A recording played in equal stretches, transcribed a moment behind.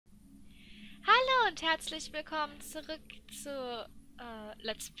und herzlich willkommen zurück zu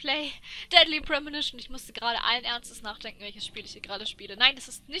Let's Play Deadly Premonition. Ich musste gerade allen Ernstes nachdenken, welches Spiel ich hier gerade spiele. Nein, es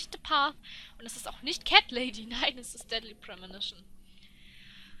ist nicht The Path und es ist auch nicht Cat Lady. Nein, es ist Deadly Premonition.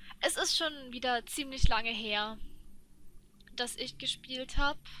 Es ist schon wieder ziemlich lange her, dass ich gespielt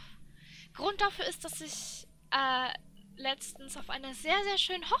habe. Grund dafür ist, dass ich letztens auf einer sehr, sehr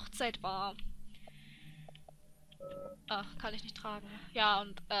schönen Hochzeit war. Ach, kann ich nicht tragen. Ja,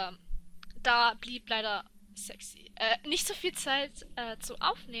 und da blieb leider nicht so viel Zeit zu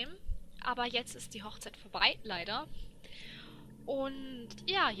aufnehmen, aber jetzt ist die Hochzeit vorbei, leider. Und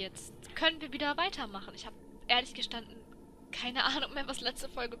ja, jetzt können wir wieder weitermachen. Ich habe ehrlich gestanden keine Ahnung mehr, was letzte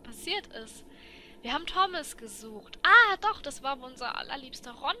Folge passiert ist. Wir haben Thomas gesucht. Ah, doch, das war, wo unser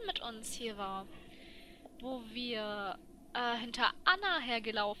allerliebster Ron mit uns hier war. Wo wir hinter Anna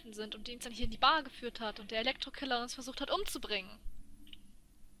hergelaufen sind und die uns dann hier in die Bar geführt hat und der Elektrokiller uns versucht hat umzubringen.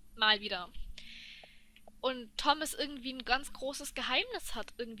 Mal wieder. Und Thomas irgendwie ein ganz großes Geheimnis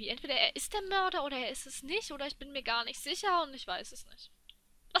hat irgendwie. Entweder er ist der Mörder oder er ist es nicht. Oder ich bin mir gar nicht sicher und ich weiß es nicht.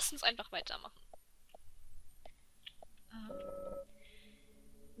 Lasst uns einfach weitermachen.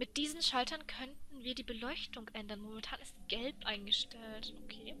 Mit diesen Schaltern könnten wir die Beleuchtung ändern. Momentan ist gelb eingestellt.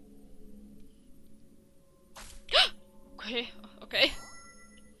 Okay. Okay.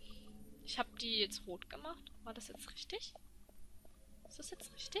 Ich habe die jetzt rot gemacht. War das jetzt richtig? Ist das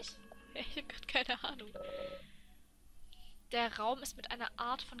jetzt richtig? Ich habe gerade keine Ahnung. Der Raum ist mit einer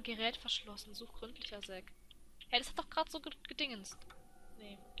Art von Gerät verschlossen. Such gründlicher Sekt. Ja, das hat doch gerade so gedingenst.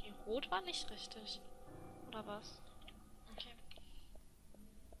 Nee, okay, rot war nicht richtig. Oder was? Okay.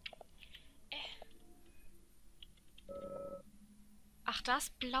 Ach, da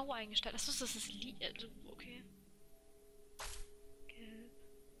ist blau eingestellt. Achso, das ist okay. Gelb.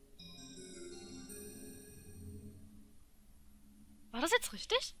 War das jetzt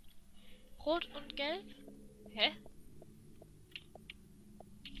richtig? Rot und gelb? Hä?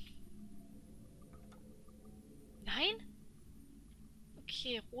 Nein?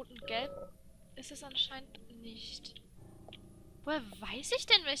 Okay, rot und gelb ist es anscheinend nicht. Woher weiß ich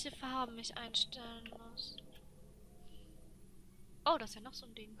denn, welche Farben ich einstellen muss? Oh, das ist ja noch so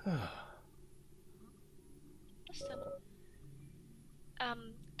ein Ding. Was denn?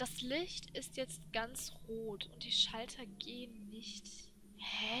 Das Licht ist jetzt ganz rot und die Schalter gehen nicht.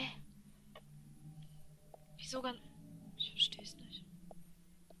 Hä? Wieso ganz... Ich verstehe es nicht.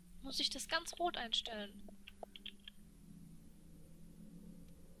 Muss ich das ganz rot einstellen?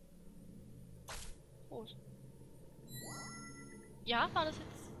 Rot. Ja, war das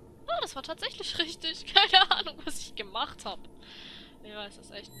jetzt... Oh, das war tatsächlich richtig. Keine Ahnung, was ich gemacht habe. Ich weiß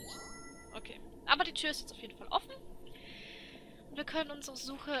es echt nicht. Okay. Aber die Tür ist jetzt auf jeden Fall offen. Und wir können unsere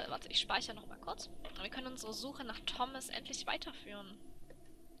Suche... Warte, ich speichere nochmal kurz. Wir können unsere Suche nach Thomas endlich weiterführen.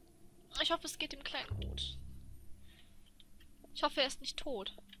 Ich hoffe, es geht dem Kleinen gut. Ich hoffe, er ist nicht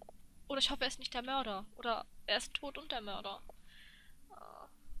tot. Oder ich hoffe, er ist nicht der Mörder. Oder er ist tot und der Mörder.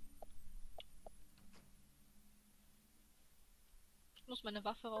 Ich muss meine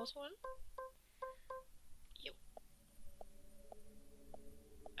Waffe rausholen. Jo.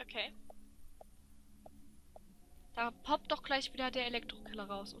 Okay. Da poppt doch gleich wieder der Elektrokiller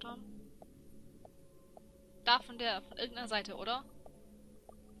raus, oder? Da von irgendeiner Seite, oder?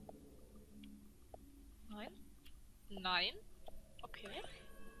 Nein? Nein? Okay.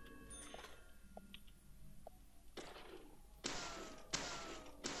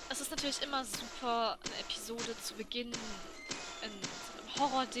 Es ist natürlich immer super, eine Episode zu beginnen in so einem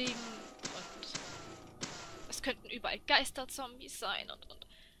Horror-Ding und es könnten überall Geisterzombies sein und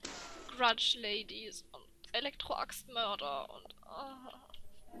Grudge-Ladies und Elektroaxtmörder und...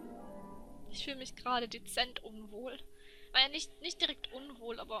 Ich fühle mich gerade dezent unwohl. Naja, nicht direkt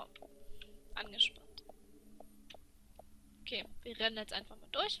unwohl, aber angespannt. Okay, wir rennen jetzt einfach mal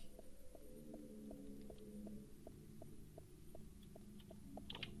durch.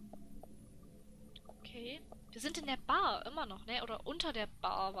 Okay. Wir sind in der Bar, immer noch, ne? Oder unter der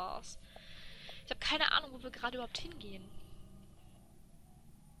Bar war's. Ich habe keine Ahnung, wo wir gerade überhaupt hingehen.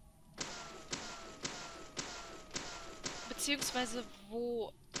 Beziehungsweise,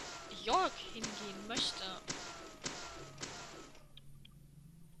 wo York hingehen möchte.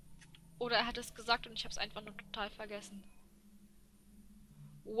 Oder er hat es gesagt und ich habe es einfach nur total vergessen.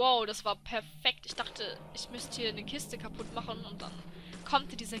 Wow, das war perfekt. Ich dachte, ich müsste hier eine Kiste kaputt machen und dann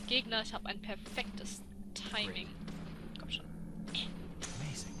kommt dieser Gegner. Ich habe ein perfektes Timing. Komm schon.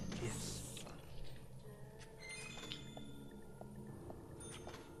 Amazing. Yes.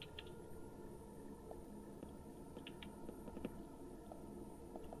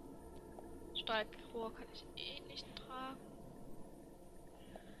 Stahlrohr kann ich eh nicht tragen.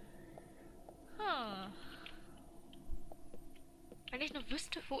 Hm.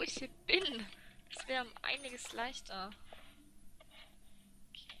 wüsste, wo ich hier bin. Das wäre um einiges leichter.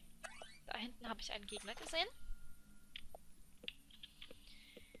 Okay. Da hinten habe ich einen Gegner gesehen.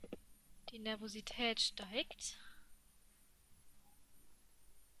 Die Nervosität steigt.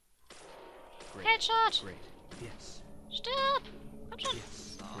 Headshot! Great. Yes. Stirb! Komm schon!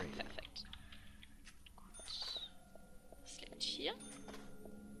 Yes. So, Great. perfekt. Gut. Was liegt hier?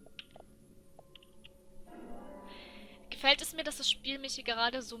 Gefällt es mir, dass das Spiel mich hier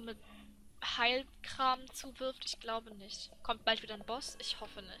gerade so mit Heilkram zuwirft? Ich glaube nicht. Kommt bald wieder ein Boss? Ich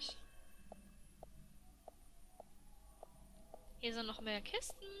hoffe nicht. Hier sind noch mehr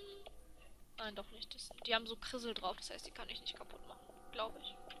Kisten. Nein, doch nicht. Die haben so Krissel drauf, das heißt, die kann ich nicht kaputt machen. Glaube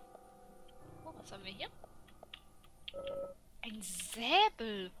ich. Oh, was haben wir hier? Ein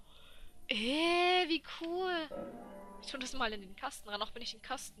Säbel. Wie cool. Ich tue das mal in den Kasten ran, auch wenn ich den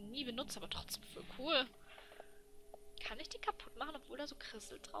Kasten nie benutze, aber trotzdem voll cool. Kann ich die kaputt machen, obwohl da so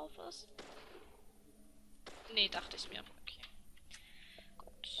Krissel drauf ist? Nee, dachte ich mir. Okay.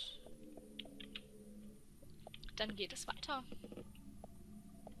 Gut. Dann geht es weiter.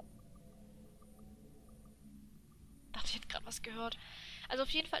 Dachte, ich hätte gerade was gehört. Also auf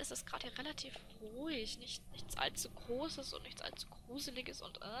jeden Fall ist es gerade hier relativ ruhig. Nichts allzu Großes und nichts allzu Gruseliges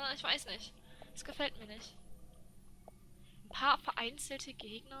und ich weiß nicht. Das gefällt mir nicht. Ein paar vereinzelte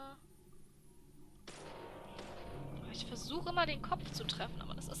Gegner. Ich versuche immer den Kopf zu treffen,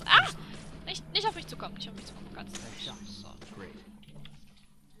 aber das ist... Ah! Nicht auf mich zu kommen. Nicht auf mich zu kommen. Ganz nicht. So.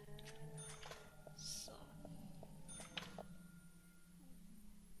 So.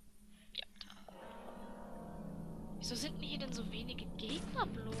 Ja, da. Wieso sind denn hier denn so wenige Gegner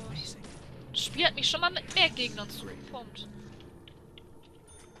bloß? Das Spiel hat mich schon mal mit mehr Gegnern zugepumpt.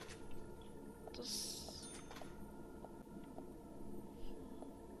 Das...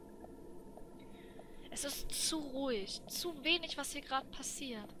 Es ist zu ruhig. Zu wenig, was hier gerade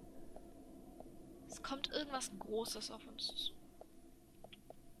passiert. Es kommt irgendwas Großes auf uns zu.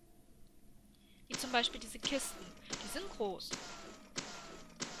 Wie zum Beispiel diese Kisten. Die sind groß.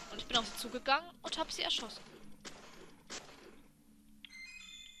 Und ich bin auf sie zugegangen und habe sie erschossen.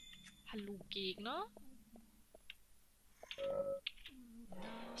 Hallo, Gegner?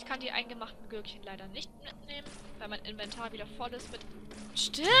 Ich kann die eingemachten Gürkchen leider nicht mitnehmen, weil mein Inventar wieder voll ist mit...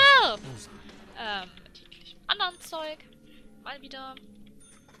 Stirb! Mit jeglichem anderen Zeug. Mal wieder.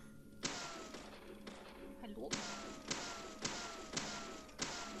 Hallo?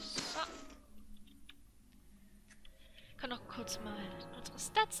 So. Wir können noch kurz mal unsere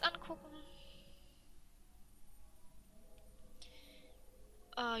Stats angucken.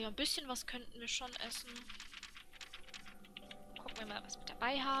 Ja, ein bisschen was könnten wir schon essen. Gucken wir mal, was wir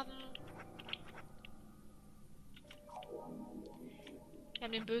dabei haben. Wir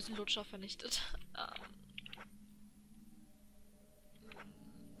haben den bösen Lutscher vernichtet.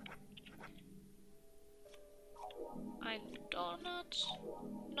 Ein Donut.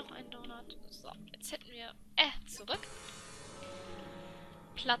 Noch ein Donut. So, jetzt hätten wir... zurück.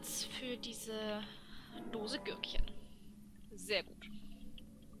 Platz für diese Dose Gürkchen. Sehr gut.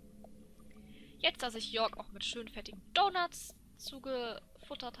 Jetzt, da sich Jörg auch mit schön fettigen Donuts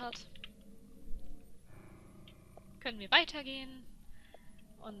zugefuttert hat, können wir weitergehen.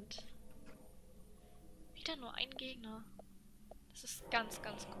 Und wieder nur ein Gegner. Das ist ganz,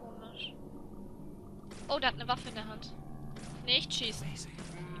 ganz komisch. Oh, der hat eine Waffe in der Hand. Nicht schießen.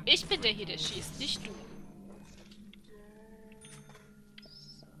 Ich bin der hier, der schießt, nicht du.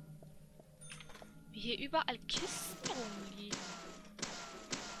 So. Wie hier überall Kisten rumliegen.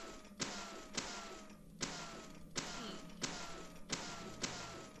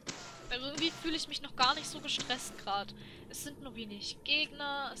 Also irgendwie fühle ich mich noch gar nicht so gestresst gerade. Es sind nur wenig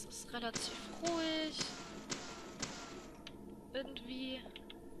Gegner, es ist relativ ruhig. Irgendwie.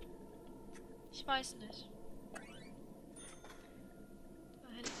 Ich weiß nicht. Da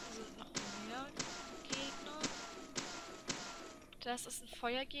hinten sind noch mehr Gegner. Das ist ein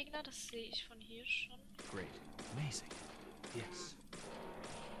Feuergegner, das sehe ich von hier schon. Great. Amazing. Yes.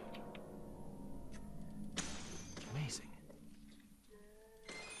 Amazing.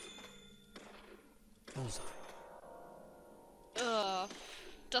 Bullseye.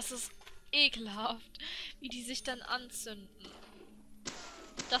 Das ist ekelhaft, wie die sich dann anzünden.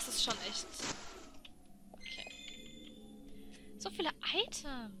 Das ist schon echt... Okay. So viele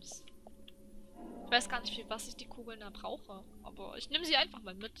Items. Ich weiß gar nicht, für was ich die Kugeln da brauche. Aber ich nehme sie einfach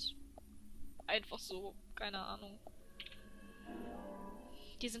mal mit. Einfach so. Keine Ahnung.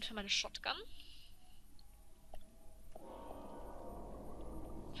 Die sind für meine Shotgun.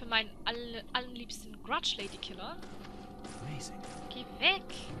 Für meinen allerliebsten Grudge Lady Killer. Amazing. Geh weg!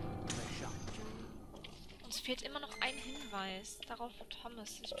 Nice shot. Uns fehlt immer noch ein Hinweis darauf, wo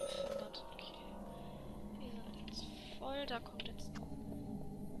Thomas sich befindet. Okay. Wir sind jetzt voll. Da kommt jetzt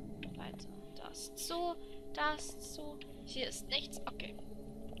weiter. Das zu. Das zu. Hier ist nichts. Okay.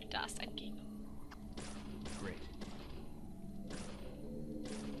 Da ist ein Gegner. Great.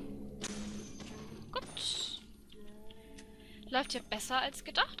 Gut. Läuft ja besser als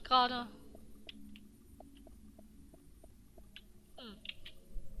gedacht gerade.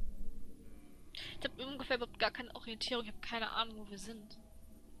 Ich habe ungefähr überhaupt gar keine Orientierung. Ich habe keine Ahnung, wo wir sind.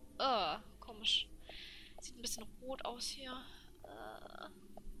 Komisch. Sieht ein bisschen rot aus hier.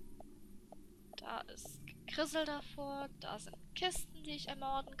 Da ist Gekrissel davor. Da sind Kisten, die ich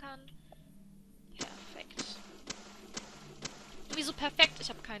ermorden kann. Perfekt. Wieso perfekt? Ich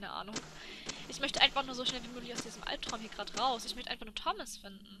habe keine Ahnung. Ich möchte einfach nur so schnell wie möglich aus diesem Albtraum hier gerade raus. Ich möchte einfach nur Thomas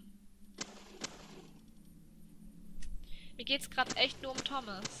finden. Mir geht's gerade echt nur um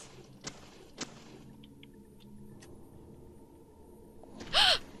Thomas.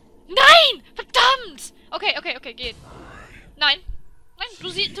 Nein! Verdammt! Okay, geht. Nein. Nein, du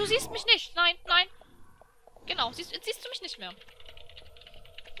siehst mich nicht. Nein. Genau, jetzt siehst du mich nicht mehr.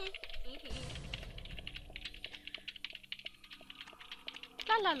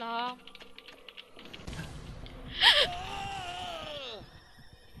 Lalala.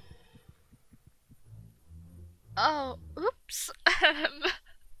 Oh, ups. Habe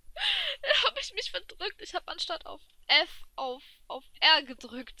ich mich verdrückt. Ich habe anstatt auf F auf R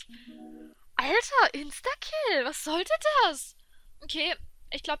gedrückt. Alter, Insta-Kill. Was sollte das? Okay,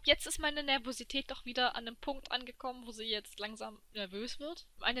 ich glaube, jetzt ist meine Nervosität doch wieder an einem Punkt angekommen, wo sie jetzt langsam nervös wird.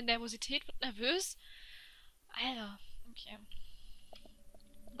 Meine Nervosität wird nervös. Alter, okay.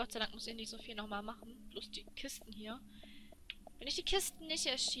 Gott sei Dank muss ich nicht so viel nochmal machen. Bloß die Kisten hier. Wenn ich die Kisten nicht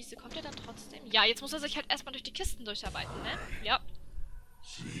erschieße, kommt er dann trotzdem? Ja, jetzt muss er sich halt erstmal durch die Kisten durcharbeiten, ne? Ja.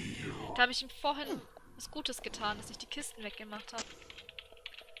 Da habe ich ihm vorhin was Gutes getan, dass ich die Kisten weggemacht habe.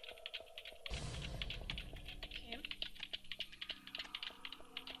 Okay.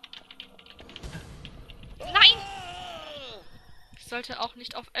 Nein! Ich sollte auch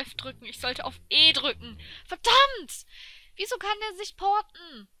nicht auf F drücken. Ich sollte auf E drücken. Verdammt! Wieso kann der sich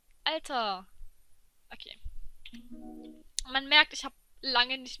porten? Alter. Okay. Man merkt, ich habe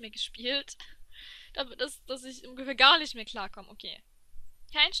lange nicht mehr gespielt. Dass ich ungefähr gar nicht mehr klarkomme. Okay.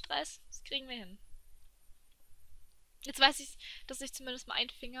 Kein Stress. Das kriegen wir hin. Jetzt weiß ich, dass ich zumindest mal einen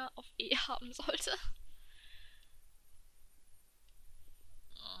Finger auf E haben sollte.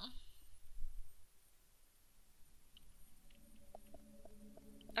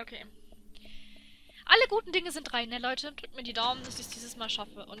 Okay. Alle guten Dinge sind drei, ne Leute? Drückt mir die Daumen, dass ich es dieses Mal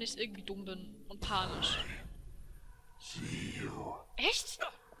schaffe und nicht irgendwie dumm bin und panisch. Echt?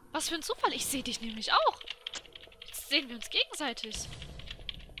 Was für ein Zufall. Ich sehe dich nämlich auch. Jetzt sehen wir uns gegenseitig.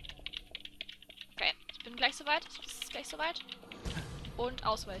 Okay, ich bin gleich soweit. Es ist gleich soweit. Und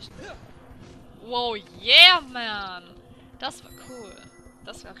ausweichen. Wow, yeah, man. Das war cool.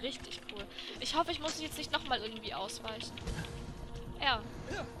 Das war richtig cool. Ich hoffe, ich muss jetzt nicht nochmal irgendwie ausweichen. Ja.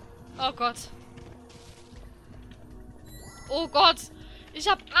 Oh Gott. Oh Gott. Ich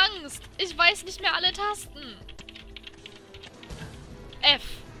hab Angst. Ich weiß nicht mehr alle Tasten. F.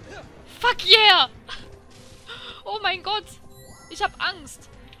 Fuck yeah. Oh mein Gott. Ich hab Angst.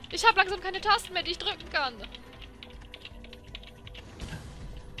 Ich hab langsam keine Tasten mehr, die ich drücken kann.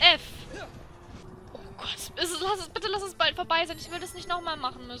 F. Oh Gott. Bitte lass es bald vorbei sein. Ich will das nicht nochmal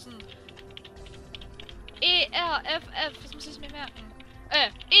machen müssen. E, R, F, F. Das muss ich mir merken.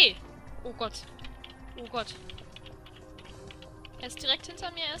 E. Oh Gott. Oh Gott. Er ist direkt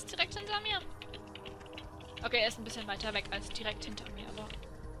hinter mir. Okay, er ist ein bisschen weiter weg als direkt hinter mir, aber...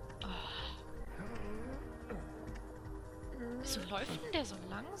 Oh. Wieso läuft denn der so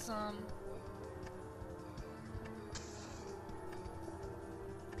langsam?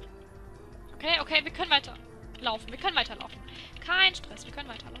 Okay, wir können weiterlaufen. Kein Stress, wir können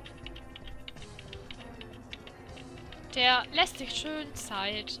weiterlaufen. Der lässt sich schön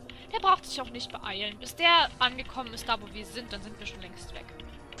Zeit. Der braucht sich auch nicht beeilen. Bis der angekommen ist, da wo wir sind, dann sind wir schon längst weg.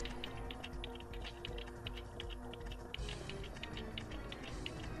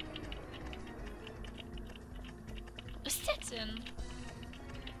 Wo ist der denn?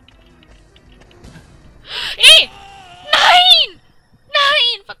 Nein!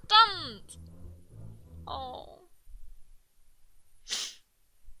 Nein! Verdammt! Oh.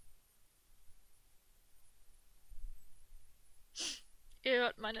 Ihr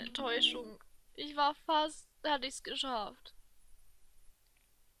hört meine Enttäuschung. Ich war fast, hatte ich's geschafft.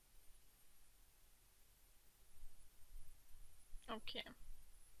 Okay.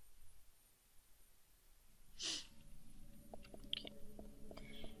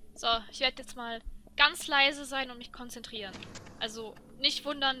 So, ich werde jetzt mal ganz leise sein und mich konzentrieren. Also nicht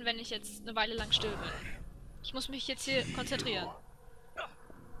wundern, wenn ich jetzt eine Weile lang still bin. Ich muss mich jetzt hier konzentrieren.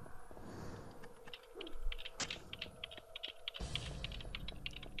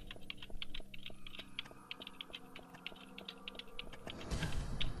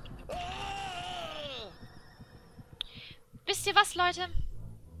 Wisst ihr was, Leute?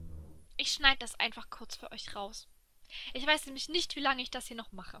 Ich schneide das einfach kurz für euch raus. Ich weiß nämlich nicht, wie lange ich das hier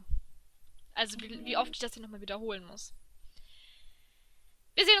noch mache. Also wie oft ich das hier nochmal wiederholen muss.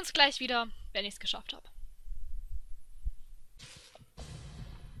 Wir sehen uns gleich wieder, wenn ich es geschafft habe.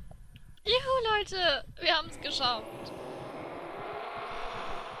 Juhu, Leute! Wir haben es geschafft.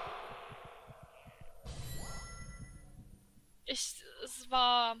 Es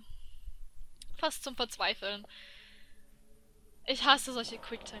war fast zum Verzweifeln. Ich hasse solche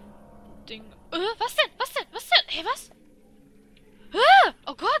Quicktime-Dinge. Was denn? Was denn? Was denn? Hey, was?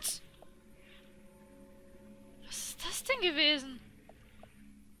 Oh Gott! Was ist das denn gewesen?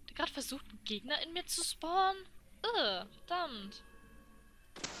 Hat gerade versucht, einen Gegner in mir zu spawnen? Verdammt.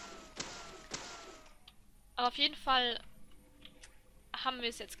 Aber auf jeden Fall haben wir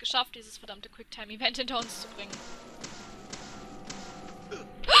es jetzt geschafft, dieses verdammte Quicktime-Event hinter uns zu bringen.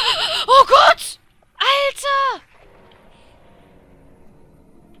 Oh Gott! Alter!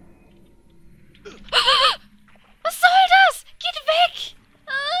 Was soll das? Geht weg!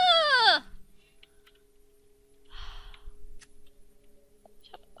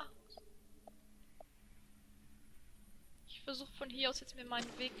 Ich hab Angst. Ich versuche von hier aus jetzt mir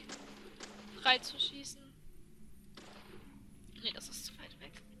meinen Weg freizuschießen. Nee, das ist zu weit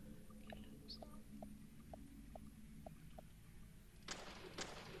weg.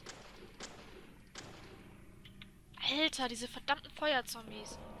 Alter, diese verdammten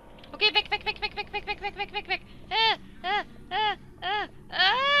Feuerzombies. Okay, weg, weg, weg, weg, weg, weg, weg, weg, weg, weg, weg.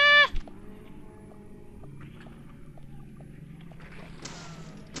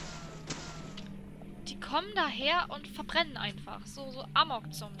 Die kommen daher und verbrennen einfach. So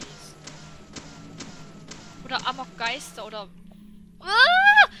Amok-Zombies. Oder Amok-Geister oder...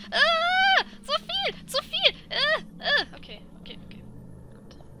 zu viel! Zu viel! Okay, okay, okay.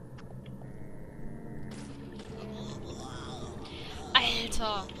 Gut.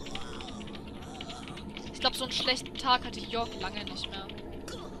 Alter! Ich glaube, so einen schlechten Tag hatte Jörg lange nicht mehr.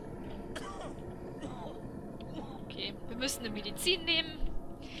 Okay, wir müssen eine Medizin nehmen.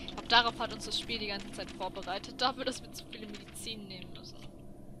 Ich glaube, darauf hat uns das Spiel die ganze Zeit vorbereitet. Dafür, dass wir zu viele Medizin nehmen müssen.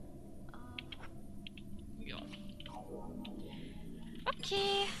 Ja.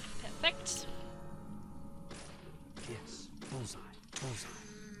 Okay, perfekt. Yes, bullseye, bullseye.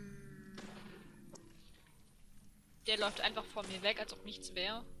 Der läuft einfach vor mir weg, als ob nichts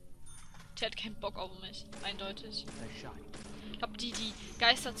wäre. Der hat keinen Bock auf mich, eindeutig. Ich glaube, die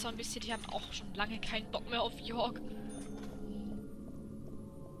Geisterzombies hier, die haben auch schon lange keinen Bock mehr auf Jörg.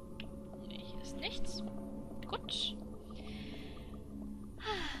 Nee, hier ist nichts. Gut.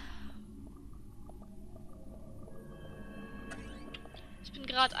 Ich bin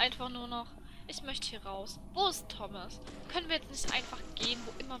gerade einfach nur noch... Ich möchte hier raus. Wo ist Thomas? Können wir jetzt nicht einfach gehen,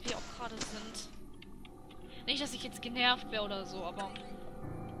 wo immer wir auch gerade sind? Nicht, dass ich jetzt genervt wäre oder so, aber...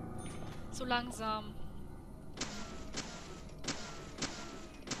 So langsam.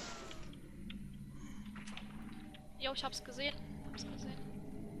 Jo, ich hab's gesehen.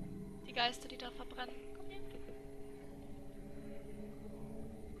 Die Geister, die da verbrennen. Komm her.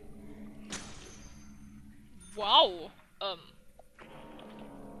 Wow.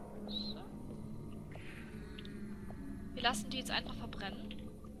 So. Wir lassen die jetzt einfach verbrennen.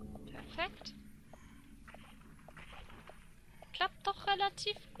 Perfekt. Klappt doch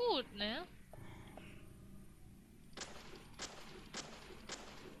relativ gut, ne?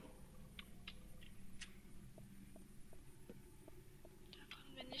 Da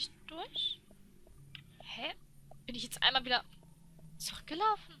kommen wir nicht durch. Hä? Bin ich jetzt einmal wieder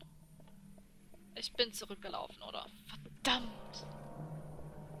zurückgelaufen? Ich bin zurückgelaufen, oder? Verdammt!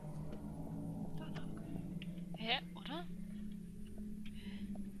 Da lang. Hä? Oder?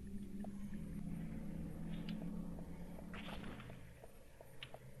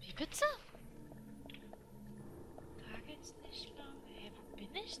 Wie bitte? Da geht's nicht lang. Hä, wo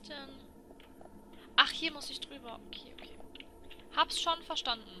bin ich denn? Ach, hier muss ich drüber. Okay, okay. Hab's schon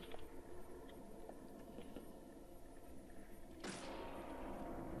verstanden.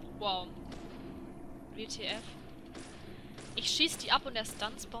 Wow. WTF. Ich schieß die ab und erst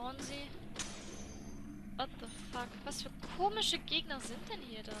dann spawnen sie? What the fuck? Was für komische Gegner sind denn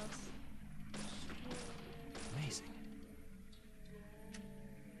hier das? Amazing.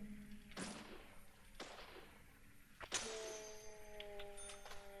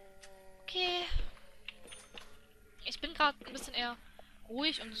 Okay. gerade ein bisschen eher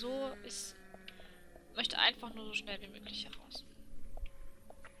ruhig und so. Ich möchte einfach nur so schnell wie möglich hier raus.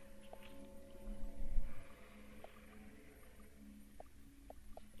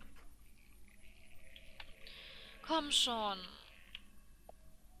 Komm schon.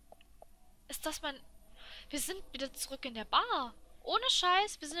 Ist das mein... Wir sind wieder zurück in der Bar. Ohne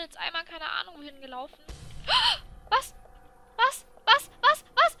Scheiß. Wir sind jetzt einmal keine Ahnung wohin gelaufen. Was? Was? Was? Was?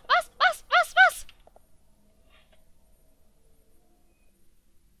 Was? Was? Was? Was? Was?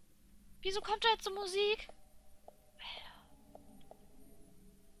 Wieso kommt da jetzt so Musik?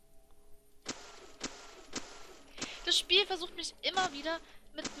 Das Spiel versucht mich immer wieder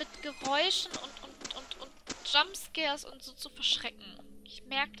mit Geräuschen und Jumpscares und so zu verschrecken. Ich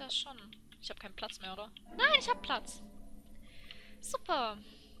merke das schon. Ich habe keinen Platz mehr, oder? Nein, ich habe Platz. Super.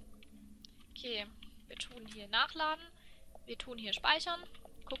 Okay, wir tun hier nachladen. Wir tun hier speichern.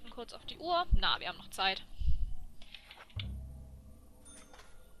 Gucken kurz auf die Uhr. Na, wir haben noch Zeit.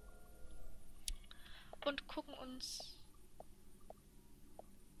 Und gucken uns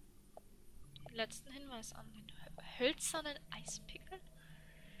den letzten Hinweis an. Den hölzernen Eispickel.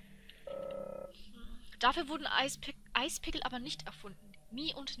 Dafür wurden Eispickel aber nicht erfunden.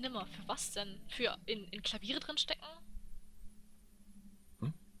 Nie und nimmer. Für was denn? Für in Klaviere drin stecken?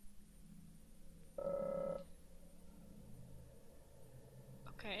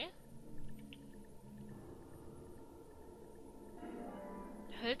 Okay.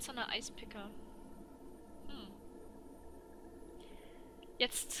 Hölzerner Eispicker.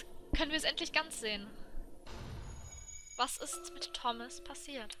 Jetzt können wir es endlich ganz sehen. Was ist mit Thomas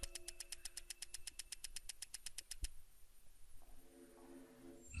passiert?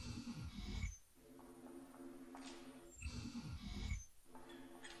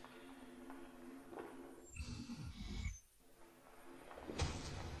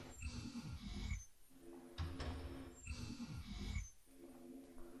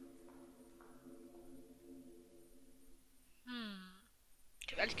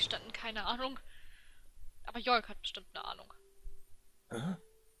 Ich habe ehrlich gestanden keine Ahnung. Aber Jörg hat bestimmt eine Ahnung.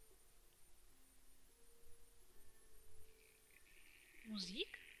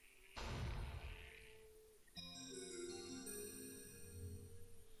 Musik?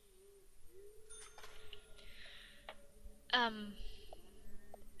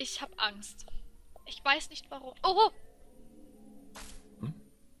 Ich habe Angst. Ich weiß nicht warum. Oh!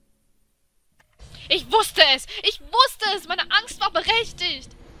 Ich wusste es! Ich wusste es! Meine Angst war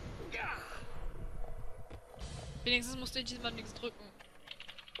berechtigt! Wenigstens musste ich diesmal nichts drücken.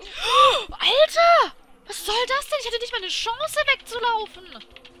 Alter! Was soll das denn? Ich hatte nicht mal eine Chance wegzulaufen.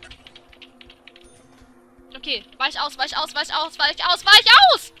 Okay, weich aus, weich aus, weich aus, weich aus, weich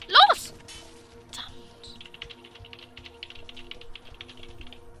aus! Los! Verdammt.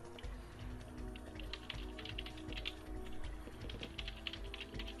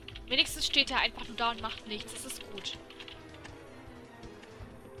 Wenigstens steht er einfach nur da und macht nichts. Das ist gut.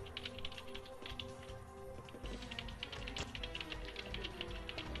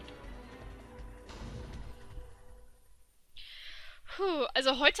 Puh,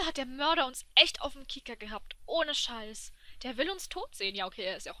 also heute hat der Mörder uns echt auf dem Kicker gehabt. Ohne Scheiß. Der will uns tot sehen. Ja, okay,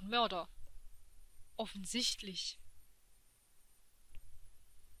 er ist ja auch ein Mörder. Offensichtlich.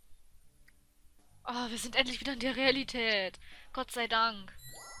 Oh, wir sind endlich wieder in der Realität. Gott sei Dank.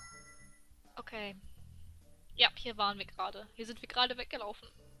 Okay. Ja, hier waren wir gerade. Hier sind wir gerade weggelaufen.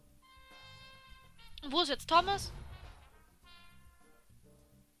 Und wo ist jetzt Thomas?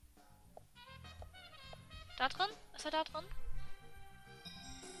 Da drin? Ist er da drin?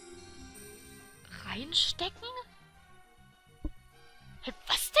 Reinstecken? Hä,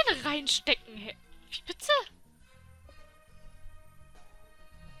 was denn reinstecken? Hä? Wie bitte?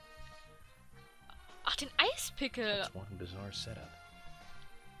 Ach, den Eispickel. It's one bizarre setup.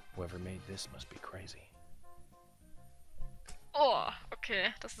 Whoever made this must be crazy. Oh,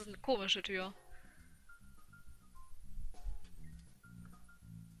 okay. Das ist eine komische Tür.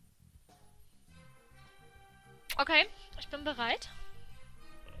 Okay, ich bin bereit.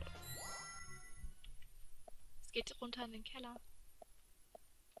 Es geht runter in den Keller.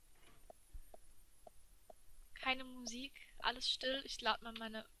 Keine Musik, alles still. Ich lade mal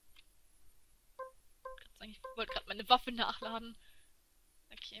meine... Ich wollte gerade meine Waffe nachladen.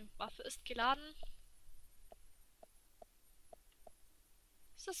 Okay, Waffe ist geladen.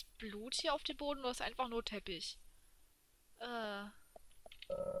 Ist das Blut hier auf dem Boden oder ist einfach nur Teppich? No.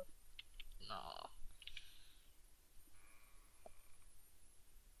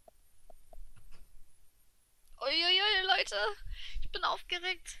 Uiuiui, Leute. Ich bin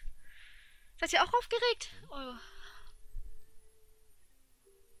aufgeregt. Seid ihr auch aufgeregt? Oh.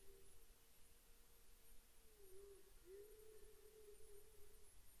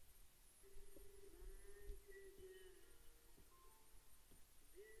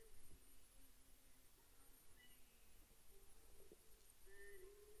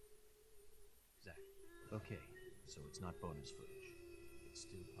 Okay, so it's not bonus footage. It's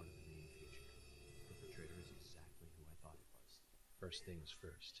still part of the main feature. Perpetrator is exactly who I thought it was. First things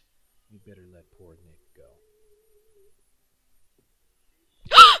first. You better let poor Nick go.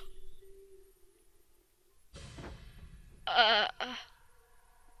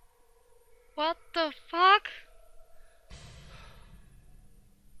 What the fuck?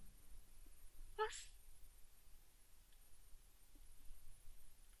 Was?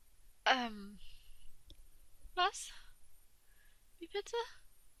 Was? Wie bitte?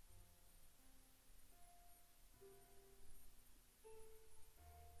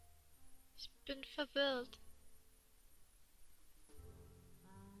 Ich bin verwirrt.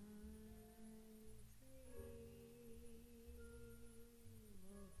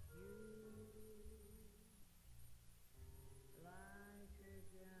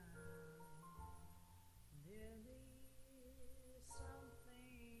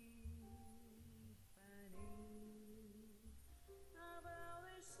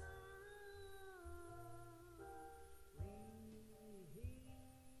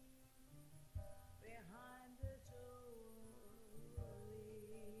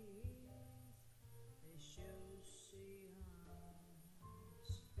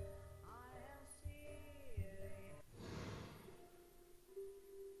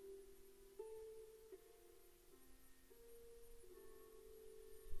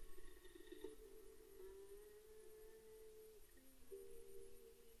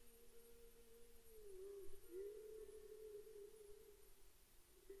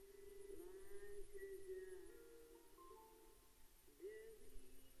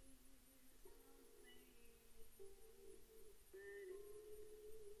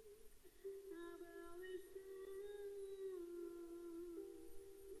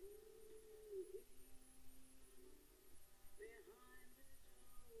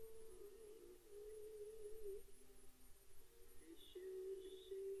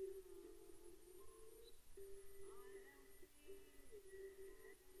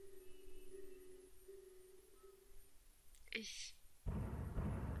 Ich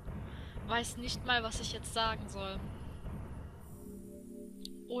weiß nicht mal, was ich jetzt sagen soll.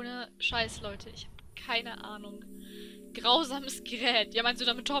 Ohne Scheiß, Leute. Ich habe keine Ahnung. Grausames Gerät. Ja, meinst du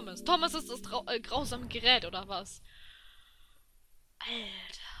damit Thomas? Thomas ist das grausame Gerät, oder was?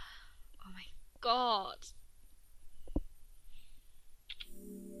 Alter. Oh mein Gott.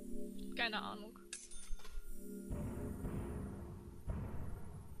 Keine Ahnung.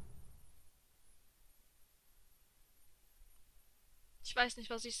 Ich weiß nicht,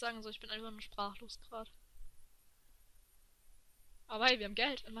 was ich sagen soll. Ich bin einfach nur sprachlos gerade. Aber hey, wir haben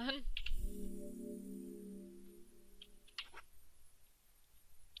Geld, immerhin.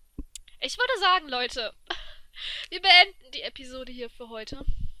 Ich würde sagen, Leute, wir beenden die Episode hier für heute.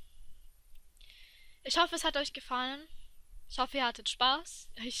 Ich hoffe, es hat euch gefallen. Ich hoffe, ihr hattet Spaß.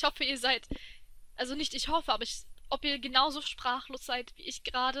 Ich hoffe, ihr seid... Also nicht ich hoffe, aber ob ihr genauso sprachlos seid wie ich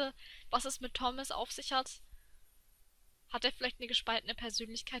gerade, was es mit Thomas auf sich hat. Hat er vielleicht eine gespaltene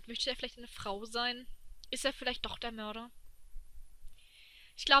Persönlichkeit? Möchte er vielleicht eine Frau sein? Ist er vielleicht doch der Mörder?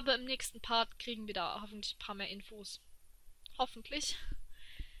 Ich glaube, im nächsten Part kriegen wir da hoffentlich ein paar mehr Infos. Hoffentlich.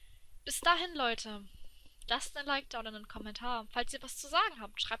 Bis dahin, Leute. Lasst ein Like da oder einen Kommentar. Falls ihr was zu sagen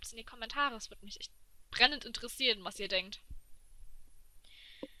habt, schreibt es in die Kommentare. Es würde mich echt brennend interessieren, was ihr denkt.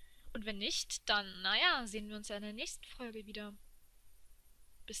 Und wenn nicht, dann, naja, sehen wir uns ja in der nächsten Folge wieder.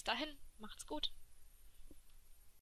 Bis dahin, macht's gut.